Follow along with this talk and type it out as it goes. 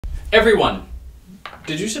Everyone,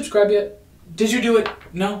 did you subscribe yet? Did you do it?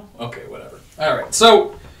 No? Okay, whatever. Alright,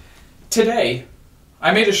 so today,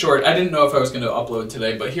 I made a short. I didn't know if I was going to upload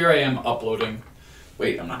today, but here I am uploading.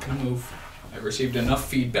 Wait, I'm not going to move. I've received enough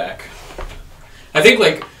feedback. I think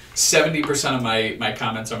like 70% of my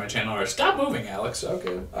comments on my channel are, stop moving, Alex.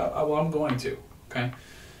 Okay, well, I'm going to. Okay?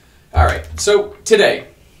 Alright, so today,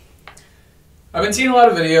 I've been seeing a lot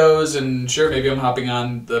of videos, and sure, maybe I'm hopping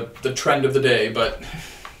on the trend of the day, but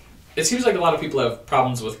it seems like a lot of people have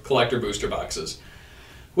problems with collector booster boxes,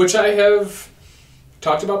 which I have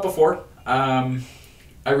talked about before. I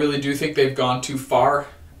really do think they've gone too far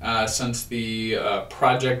since the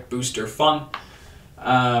Project Booster Fun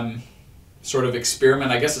sort of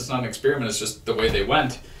experiment. I guess it's not an experiment, it's just the way they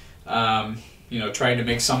went. You know, trying to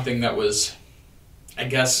make something that was, I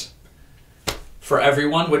guess, for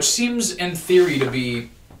everyone, which seems in theory to be,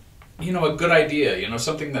 you know, a good idea. You know,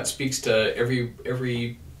 something that speaks to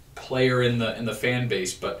every player in the fan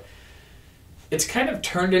base, but it's kind of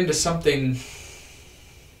turned into something.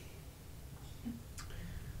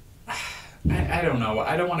 I don't know.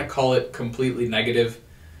 I don't want to call it completely negative,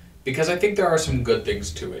 because I think there are some good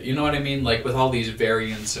things to it. You know what I mean? Like with all these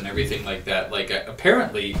variants and everything like that. Like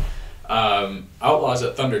apparently, Outlaws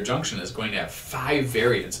at Thunder Junction is going to have 5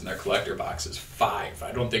 variants in their collector boxes. 5.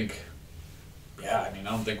 I don't think. Yeah, I mean,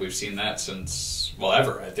 I don't think we've seen that since, well,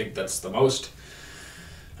 ever. I think that's the most.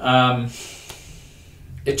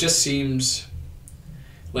 It just seems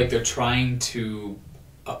like they're trying to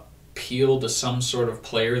appeal to some sort of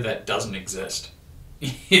player that doesn't exist.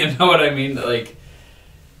 You know what I mean? Like,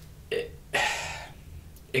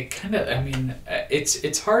 it kind of, I mean,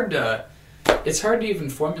 it's hard to even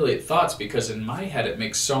formulate thoughts, because in my head it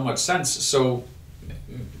makes so much sense. So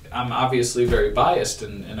I'm obviously very biased,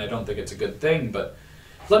 and I don't think it's a good thing, but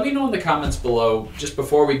let me know in the comments below, just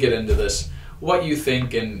before we get into this, what you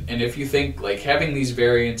think, and if you think like having these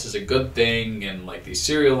variants is a good thing, and like these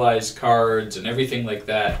serialized cards and everything like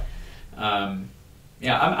that.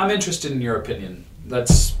 Yeah, I'm interested in your opinion.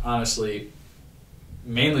 That's honestly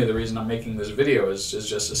mainly the reason I'm making this video, is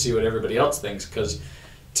just to see what everybody else thinks, because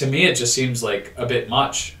to me it just seems like a bit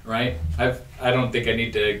much, right? I don't think I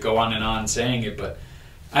need to go on and on saying it, but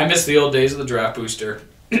I miss the old days of the draft booster.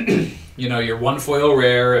 You know, your one foil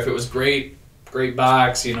rare, if it was great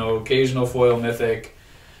box, you know, occasional foil mythic.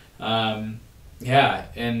 Yeah,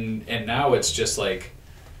 and now it's just like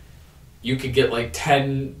you could get like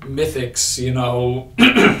 10 mythics, you know.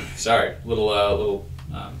 Sorry, little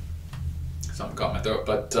something caught my throat,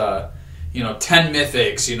 but you know, 10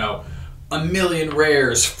 mythics, you know, 1,000,000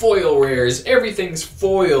 rares, foil rares, everything's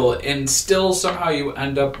foil, and still somehow you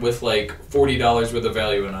end up with like $40 worth of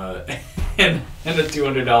value in a in a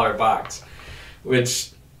 $200 box,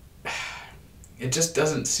 which it just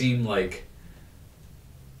doesn't seem like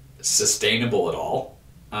sustainable at all.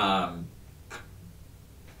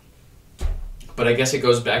 But I guess it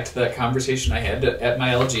goes back to that conversation I had at my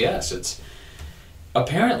LGS. It's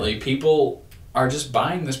apparently people are just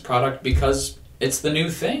buying this product because it's the new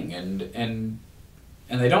thing, and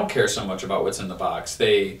they don't care so much about what's in the box.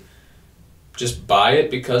 They just buy it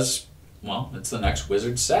because, well, it's the next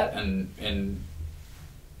Wizard set, and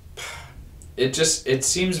it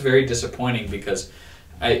seems very disappointing, because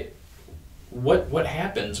what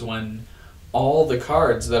happens when all the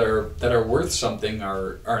cards that are worth something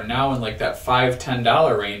are now in like that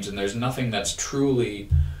 $5-10 range, and there's nothing that's truly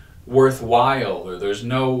worthwhile, or there's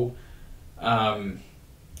no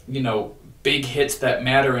you know, big hits that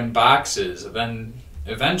matter in boxes. Then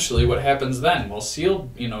eventually what happens then? Well, sealed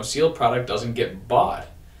product doesn't get bought.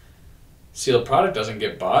 Sealed product doesn't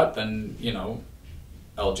get bought, then, you know,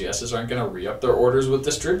 LGSs aren't going to re-up their orders with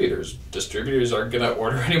distributors. Distributors aren't going to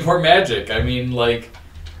order any more Magic. I mean, like,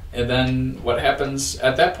 and then what happens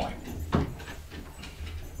at that point?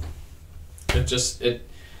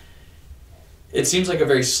 It seems like a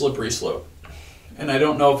very slippery slope. And I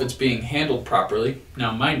don't know if it's being handled properly.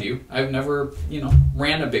 Now, mind you, I've never, you know,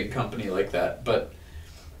 ran a big company like that, but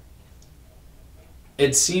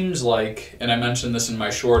it seems like, and I mentioned this in my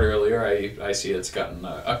short earlier, I see it's gotten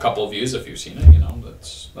a couple of views. If you've seen it, you know,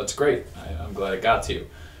 that's great. I'm glad it got to you.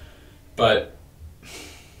 But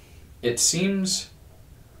it seems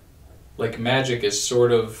like Magic is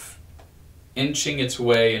sort of inching its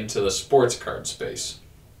way into the sports card space.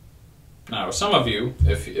 Now, some of you,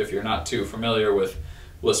 if you're not too familiar with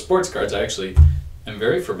sports cards, I actually am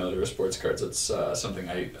very familiar with sports cards. It's something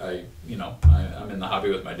I'm in the hobby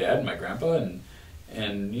with my dad and my grandpa,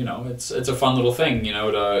 and you know, it's a fun little thing, you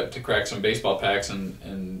know, to crack some baseball packs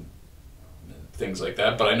and things like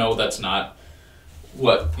that. But I know that's not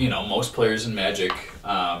what, you know, most players in Magic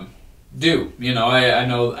do. You know, I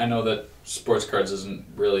know that sports cards isn't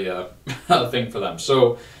really a, a thing for them.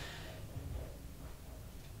 So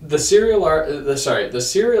the the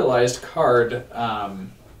serialized card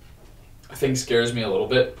I think scares me a little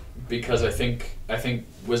bit, because I think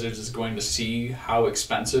Wizards is going to see how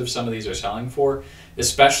expensive some of these are selling for,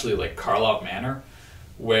 especially like Karlov Manor,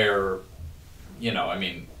 where, you know, I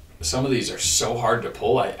mean, some of these are so hard to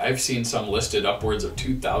pull. I've seen some listed upwards of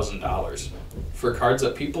 $2,000 for cards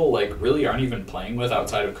that people like really aren't even playing with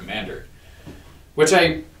outside of Commander. Which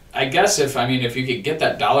I guess if you could get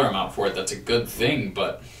that dollar amount for it, that's a good thing,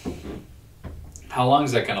 but how long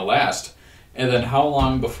is that going to last? And then how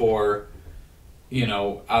long before, you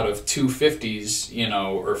know, out of 250s, you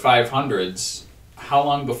know, or 500s, how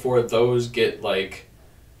long before those get like,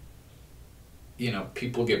 you know,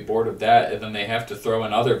 people get bored of that, and then they have to throw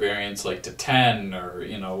in other variants like to 10, or,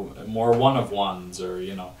 you know, more one of ones, or,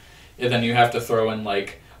 you know, and then you have to throw in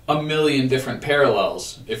like a million different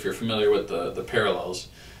parallels, if you're familiar with the parallels.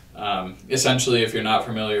 Essentially, if you're not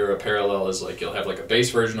familiar, a parallel is like you'll have like a base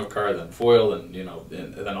version of card, then foil, and, you know,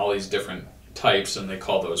 and then all these different types, and they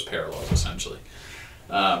call those parallels essentially.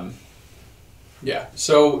 Yeah,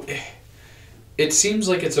 so it seems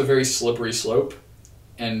like it's a very slippery slope.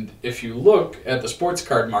 And if you look at the sports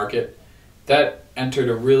card market, that entered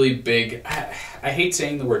a really big, I hate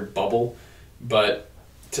saying the word bubble, but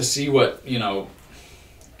to see what, you know,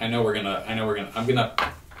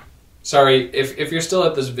 sorry, if you're still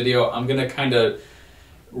at this video, I'm going to kind of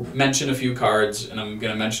mention a few cards, and I'm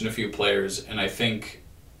going to mention a few players, and I think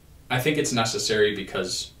it's necessary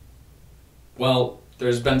because, well,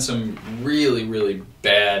 there's been some really, really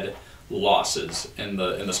bad losses in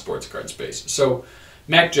the sports card space. So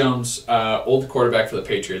Mac Jones, old quarterback for the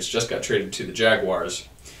Patriots, just got traded to the Jaguars.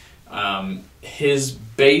 His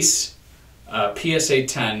base PSA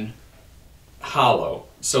 10 hollow,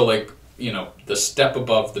 so like, you know, the step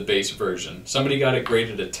above the base version, somebody got it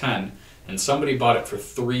graded a 10, and somebody bought it for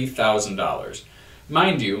 $3,000.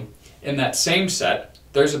 Mind you, in that same set,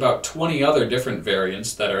 there's about 20 other different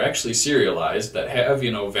variants that are actually serialized that have,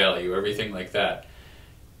 you know, value, everything like that.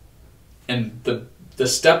 And the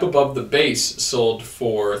step above the base sold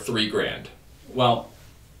for $3,000. Well,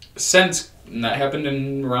 since that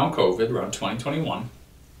happened around COVID, around 2021,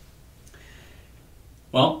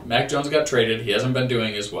 well, Mac Jones got traded. He hasn't been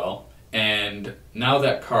doing as well. And now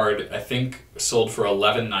that card, I think, sold for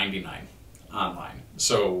 $11.99 online.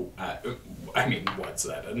 So, I mean, what's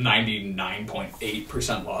that? A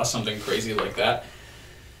 99.8% loss, something crazy like that.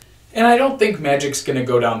 And I don't think Magic's going to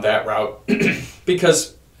go down that route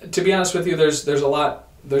because, to be honest with you, there's a lot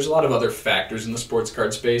of other factors in the sports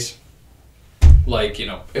card space. Like, you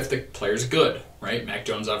know, if the player's good, right? Mac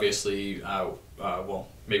Jones obviously, well,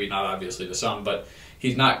 maybe not obviously to some, but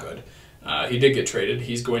he's not good. He did get traded.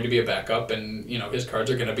 He's going to be a backup, and, you know, his cards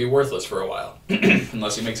are going to be worthless for a while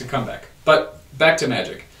unless he makes a comeback. But back to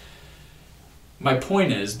Magic. My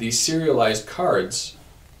point is, these serialized cards,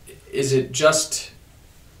 is it just,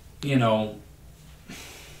 you know,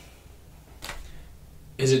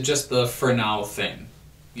 is it just the for now thing?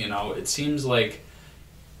 You know, it seems like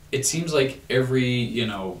every, you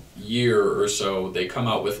know, year or so they come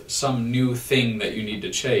out with some new thing that you need to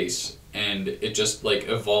chase, and it just like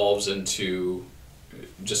evolves into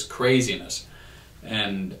just craziness.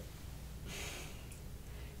 And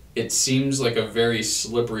it seems like a very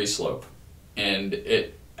slippery slope. And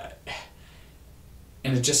it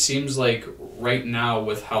just seems like right now,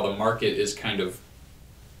 with how the market is kind of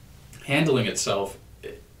handling itself,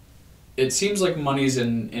 it seems like money's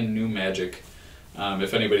in new Magic.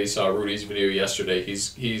 If anybody saw Rudy's video yesterday,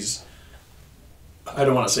 he's I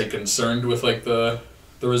don't want to say concerned with like the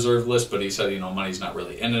reserve list, but he said, you know, money's not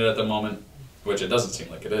really in it at the moment, which it doesn't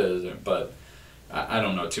seem like it is, but I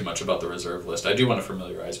don't know too much about the reserve list. I do want to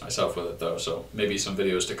familiarize myself with it though, so maybe some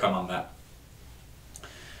videos to come on that.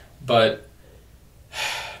 But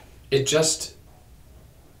it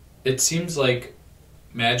seems like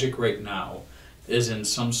Magic right now is in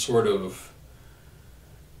some sort of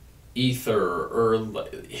ether, or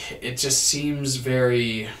it just seems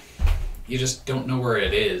very, you just don't know where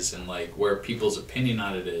it is, and like where people's opinion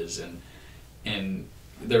on it is. And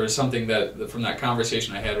there was something that from that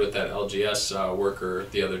conversation I had with that LGS worker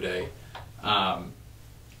the other day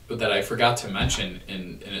that I forgot to mention,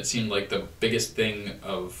 and it seemed like the biggest thing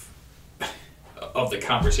of the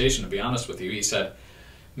conversation, to be honest with you. He said,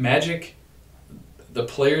 Magic, the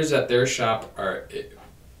players at their shop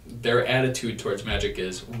their attitude towards Magic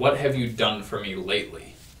is, what have you done for me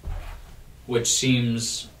lately? Which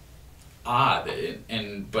seems odd,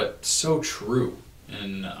 but so true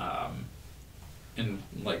in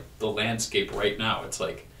like the landscape right now. It's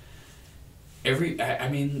like, I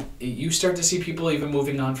mean, you start to see people even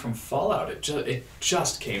moving on from Fallout. It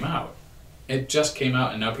just came out. It just came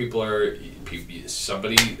out, and now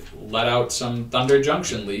somebody let out some Thunder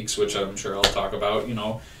Junction leaks, which I'm sure I'll talk about,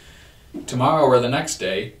 tomorrow or the next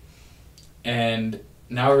day. And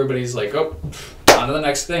now everybody's like, oh, on to the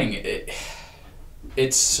next thing.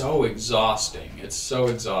 It's so exhausting. It's so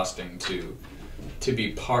exhausting to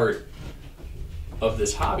be part of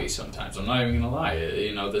this hobby sometimes. I'm not even gonna lie.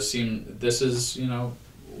 This is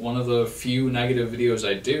one of the few negative videos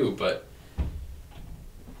I do, but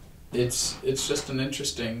it's just an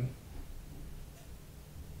interesting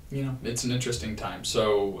it's an interesting time.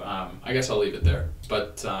 So I guess I'll leave it there.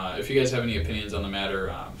 But if you guys have any opinions on the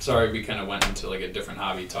matter, sorry we kind of went into like a different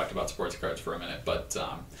hobby, talked about sports cards for a minute, but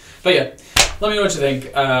yeah, let me know what you think.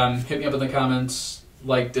 Hit me up in the comments,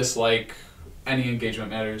 like, dislike, any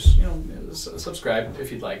engagement matters. Subscribe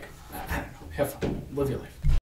if you'd like. I don't know. Have fun. Live your life.